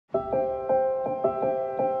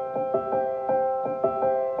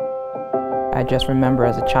I just remember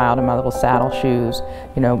as a child in my little saddle shoes,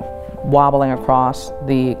 you know, wobbling across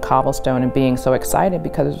the cobblestone and being so excited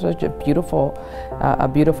because it was such a beautiful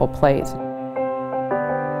place.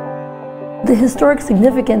 The historic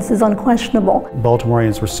significance is unquestionable.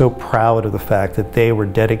 Baltimoreans were so proud of the fact that they were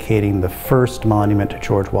dedicating the first monument to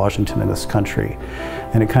George Washington in this country,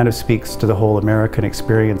 and it kind of speaks to the whole American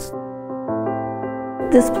experience.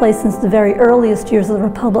 This place, since the very earliest years of the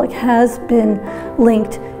Republic, has been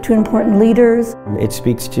linked to important leaders. It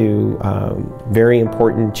speaks to very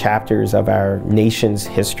important chapters of our nation's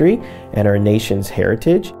history and our nation's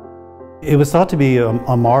heritage. It was thought to be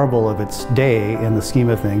a marvel of its day in the scheme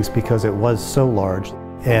of things because it was so large.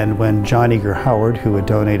 And when John Eager Howard, who had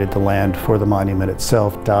donated the land for the monument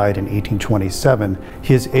itself, died in 1827,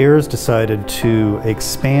 his heirs decided to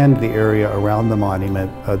expand the area around the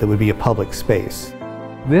monument that would be a public space.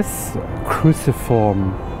 This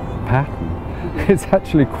cruciform pattern is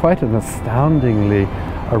actually quite an astoundingly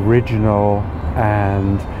original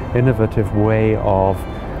and innovative way of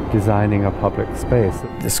designing a public space.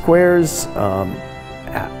 The squares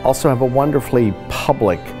also have a wonderfully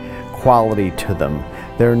public quality to them.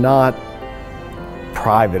 They're not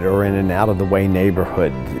private or in an out-of-the-way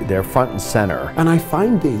neighborhood. They're front and center. And I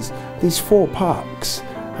find these four parks,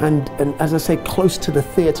 and as I say, close to the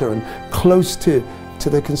theatre and close to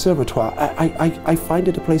the conservatoire, I find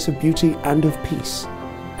it a place of beauty and of peace.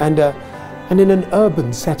 And in an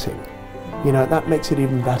urban setting, you know, that makes it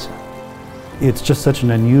even better. It's just such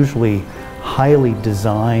an unusually highly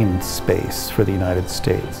designed space for the United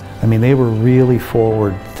States. I mean, they were really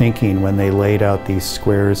forward thinking when they laid out these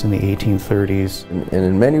squares in the 1830s. And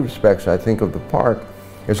in many respects, I think of the park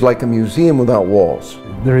as like a museum without walls.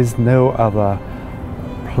 There is no other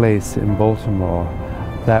place in Baltimore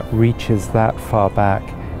that reaches that far back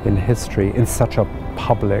in history in such a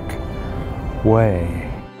public way.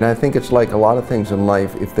 And I think it's like a lot of things in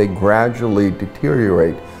life, if they gradually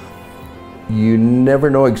deteriorate, you never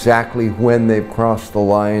know exactly when they've crossed the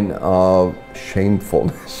line of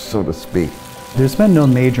shamefulness, so to speak. There's been no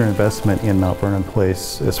major investment in Mount Vernon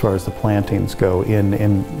Place as far as the plantings go in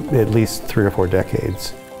at least 3 or 4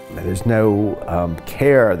 decades. There's no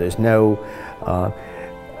care, there's no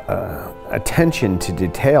attention to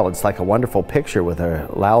detail. It's like a wonderful picture with a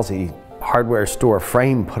lousy hardware store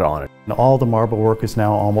frame put on it. And all the marble work is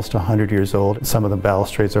now almost 100 years old. Some of the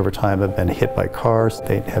balustrades over time have been hit by cars.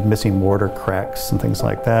 They have missing mortar cracks and things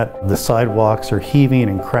like that. The sidewalks are heaving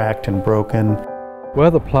and cracked and broken. Where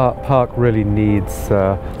the park really needs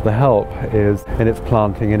the help is in its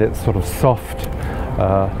planting, in its sort of soft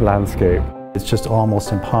landscape. It's just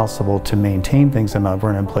almost impossible to maintain things in Mount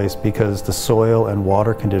Vernon Place because the soil and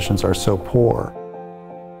water conditions are so poor.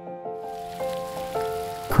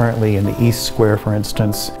 Currently in the East Square, for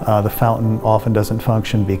instance, the fountain often doesn't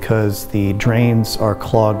function because the drains are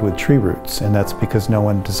clogged with tree roots, and that's because no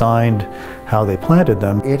one designed how they planted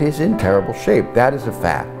them. It is in terrible shape. That is a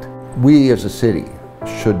fact. We as a city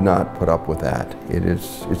should not put up with that.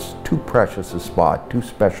 It's too precious a spot, too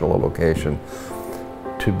special a location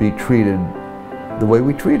to be treated the way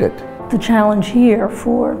we treat it. The challenge here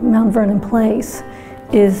for Mount Vernon Place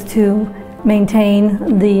is to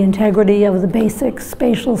maintain the integrity of the basic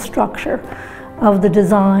spatial structure of the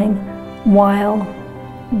design while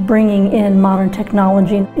bringing in modern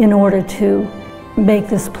technology in order to make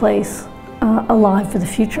this place alive for the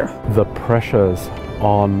future. The pressures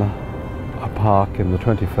on a park in the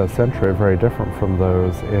 21st century are very different from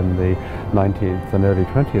those in the 19th and early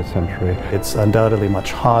 20th century. It's undoubtedly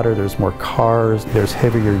much hotter, there's more cars, there's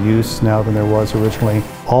heavier use now than there was originally.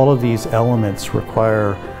 All of these elements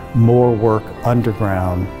require more work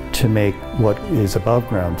underground to make what is above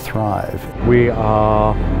ground thrive. We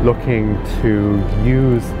are looking to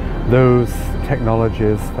use those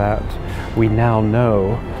technologies that we now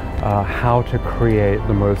know how to create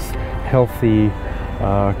the most healthy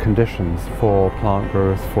conditions for plant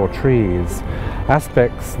growth, for trees.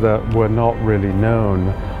 Aspects that were not really known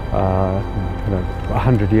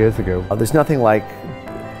 100 years ago. There's nothing like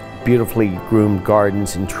beautifully groomed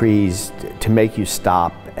gardens and trees to make you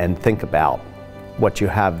stop and think about what you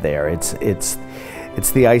have there. It's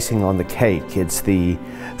the icing on the cake. It's the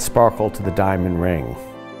sparkle to the diamond ring.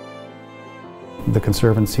 The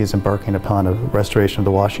Conservancy is embarking upon a restoration of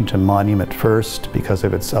the Washington Monument first because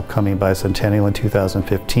of its upcoming bicentennial in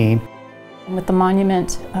 2015. With the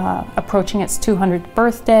monument approaching its 200th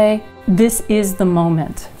birthday, this is the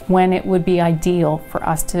moment when it would be ideal for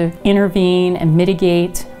us to intervene and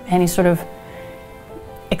mitigate any sort of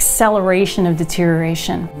acceleration of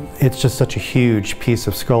deterioration. It's just such a huge piece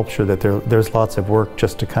of sculpture that there's lots of work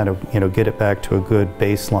just to kind of, get it back to a good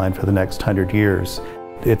baseline for the next 100 years.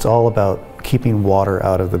 It's all about keeping water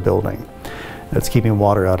out of the building. It's keeping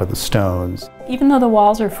water out of the stones. Even though the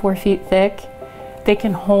walls are 4 feet thick, they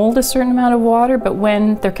can hold a certain amount of water, but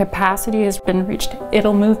when their capacity has been reached,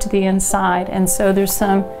 it'll move to the inside. And so there's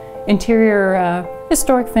some interior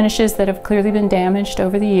historic finishes that have clearly been damaged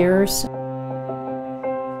over the years.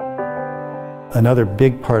 Another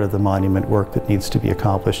big part of the monument work that needs to be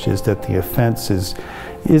accomplished is that the fence is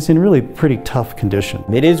in really pretty tough condition.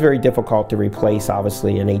 It is very difficult to replace,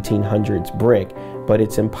 obviously, an 1800s brick, but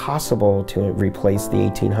it's impossible to replace the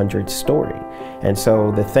 1800s story. And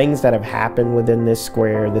so the things that have happened within this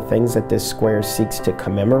square, the things that this square seeks to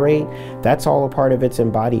commemorate, that's all a part of its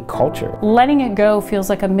embodied culture. Letting it go feels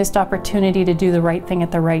like a missed opportunity to do the right thing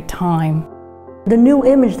at the right time. The new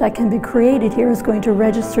image that can be created here is going to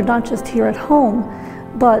register not just here at home,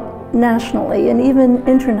 but nationally and even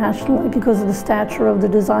internationally because of the stature of the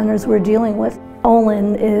designers we're dealing with.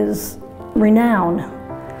 Olin is renowned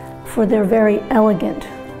for their very elegant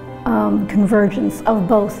convergence of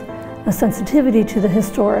both a sensitivity to the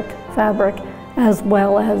historic fabric as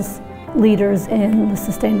well as leaders in the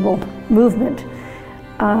sustainable movement.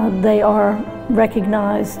 They are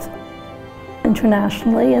recognized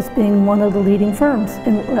internationally as being one of the leading firms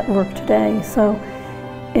at work today. So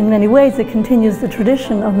in many ways it continues the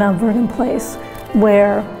tradition of Mount Vernon Place,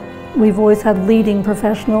 where we've always had leading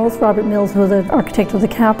professionals. Robert Mills was the architect of the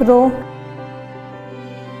Capitol.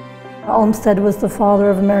 Olmsted was the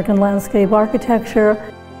father of American landscape architecture.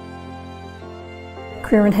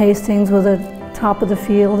 Carerre and Hasting was at top of the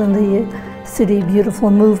field in the City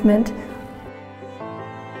Beautiful movement.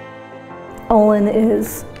 Olin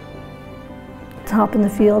is top in the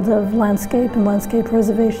field of landscape and landscape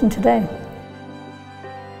preservation today.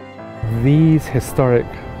 These historic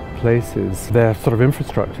places, their sort of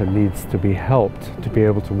infrastructure needs to be helped to be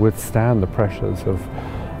able to withstand the pressures of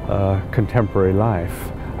contemporary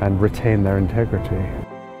life and retain their integrity.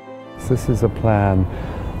 So this is a plan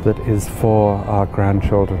that is for our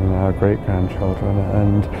grandchildren and our great-grandchildren,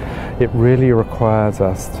 and it really requires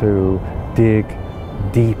us to dig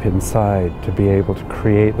deep inside to be able to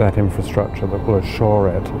create that infrastructure that will assure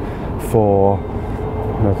it for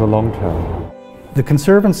the long term. The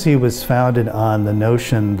Conservancy was founded on the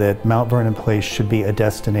notion that Mount Vernon Place should be a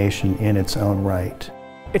destination in its own right.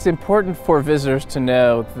 It's important for visitors to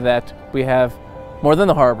know that we have more than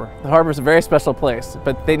the harbor. The harbor is a very special place,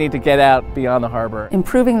 but they need to get out beyond the harbor.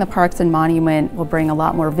 Improving the parks and monument will bring a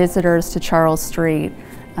lot more visitors to Charles Street,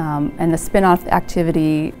 and the spin-off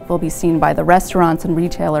activity will be seen by the restaurants and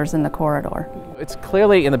retailers in the corridor. It's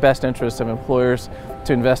clearly in the best interest of employers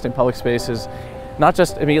to invest in public spaces, not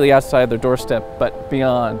just immediately outside their doorstep, but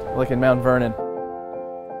beyond, like in Mount Vernon.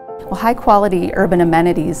 Well, high-quality urban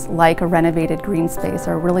amenities like a renovated green space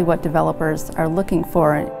are really what developers are looking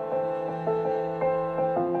for.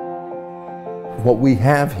 What we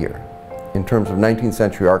have here in terms of 19th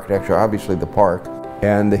century architecture, obviously the park,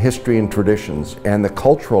 and the history and traditions and the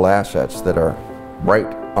cultural assets that are right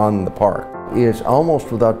on the park is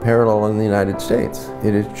almost without parallel in the United States.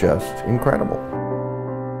 It is just incredible.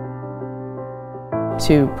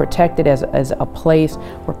 To protect it as a place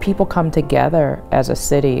where people come together as a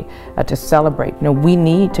city to celebrate. We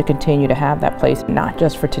need to continue to have that place, not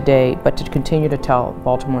just for today, but to continue to tell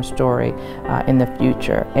Baltimore's story in the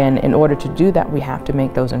future. And in order to do that, we have to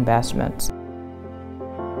make those investments.